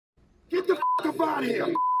f up out of here.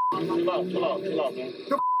 Chill out, man.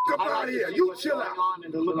 The f up out of here. You chill out.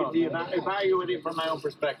 And to look at the evaluate it from my own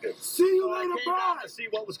perspective. See you So later, I came down bye. to see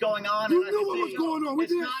what was going on. You and knew what was going on. We've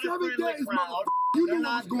been here 7 days, motherfucker. You knew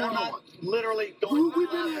what was going on. Literally going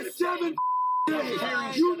We've been here 7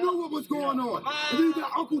 days. You knew what was going on. And you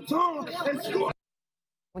got Uncle Tom and Scott.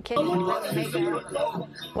 We can't even really make out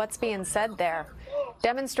what's being said there.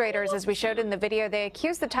 Demonstrators, as we showed in the video, they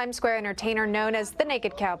accused the Times Square entertainer known as the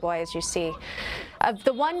Naked Cowboy, as you see, of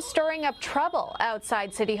the one stirring up trouble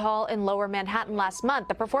outside City Hall in Lower Manhattan last month.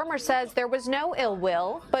 The performer says there was no ill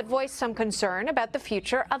will, but voiced some concern about the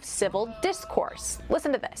future of civil discourse.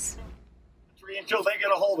 Listen to this. Until they get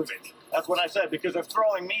a hold of it. That's what I said, because they're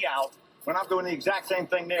throwing me out when I'm doing the exact same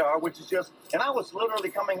thing they are, which is just, and I was literally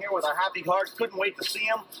coming here with a happy heart, couldn't wait to see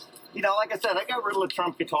him. You know, like I said, I got rid of the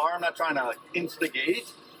Trump guitar. I'm not trying to instigate.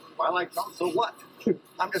 If I like Trump, so what?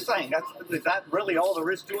 I'm just saying, is that really all there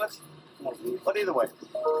is to it? But either way,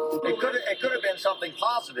 it could have been something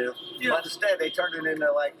positive, but instead they turned it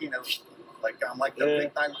into like, you know, like I'm like the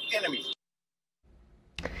big time enemy.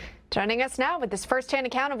 Joining us now with this first-hand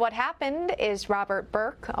account of what happened is Robert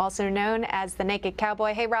Burck, also known as the Naked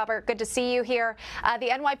Cowboy. Hey, Robert, good to see you here. The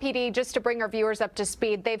NYPD, just to bring our viewers up to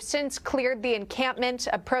speed, they've since cleared the encampment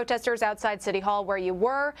of protesters outside City Hall where you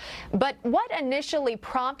were. But what initially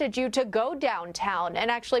prompted you to go downtown and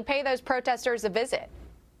actually pay those protesters a visit?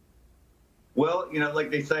 Well, you know, like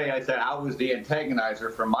they say, I said I was the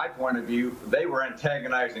antagonizer. From my point of view, they were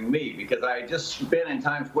antagonizing me because I had just been in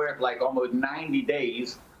Times Square for like almost 90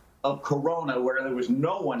 days of Corona, where there was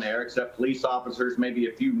no one there except police officers, maybe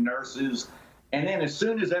a few nurses. And then as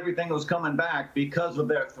soon as everything was coming back, because of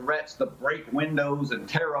their threats to break windows and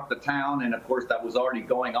tear up the town, and of course that was already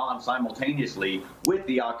going on simultaneously with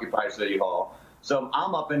the Occupy City Hall. So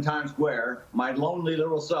I'm up in Times Square, my lonely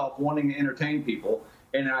little self wanting to entertain people,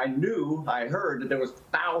 and I heard that there was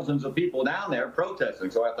thousands of people down there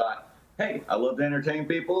protesting. So I thought, hey, I love to entertain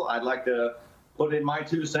people. I'd like to put in my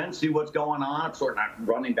 2 cents, see what's going on. I'm sort of not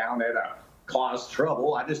running down there to cause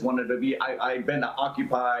trouble. I just wanted to be, I'd been to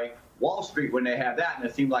Occupy Wall Street when they had that, and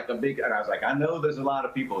it seemed like a big, and I was like, I know there's a lot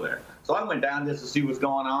of people there. So I went down just to see what's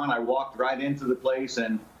going on. I walked right into the place,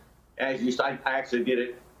 and as you said, I actually did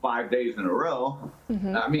it 5 days in a row.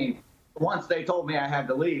 I mean, once they told me I had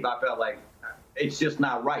to leave, I felt like it's just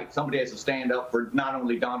not right. Somebody has to stand up for not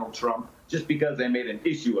only Donald Trump, just because they made an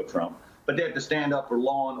issue of Trump, but they have to stand up for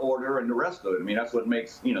law and order and the rest of it. I mean, that's what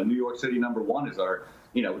makes, you know, New York City #1 is our,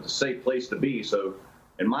 you know, it's a safe place to be. So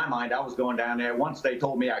in my mind, I was going down there. Once they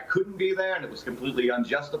told me I couldn't be there and it was completely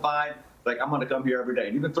unjustified, like, I'm going to come here every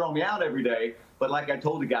day. You can throw me out every day, but like I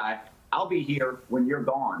told the guy, I'll be here when you're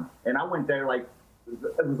gone. And I went there like,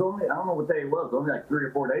 it was only, I don't know what day it was, only like 3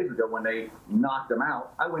 or 4 days ago when they knocked him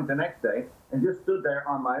out. I went the next day and just stood there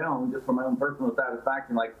on my own, just for my own personal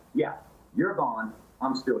satisfaction, like, yeah, you're gone.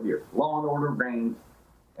 I'm still here. Law and order reigns,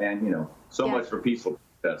 and, you know, so much for peaceful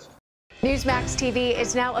protest. Newsmax TV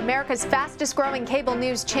is now America's fastest growing cable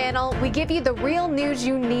news channel. We give you the real news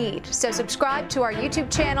you need. So subscribe to our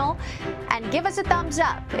YouTube channel and give us a thumbs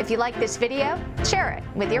up. If you like this video, share it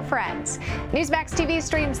with your friends. Newsmax TV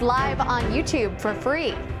streams live on YouTube for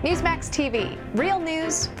free. Newsmax TV, real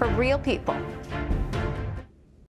news for real people.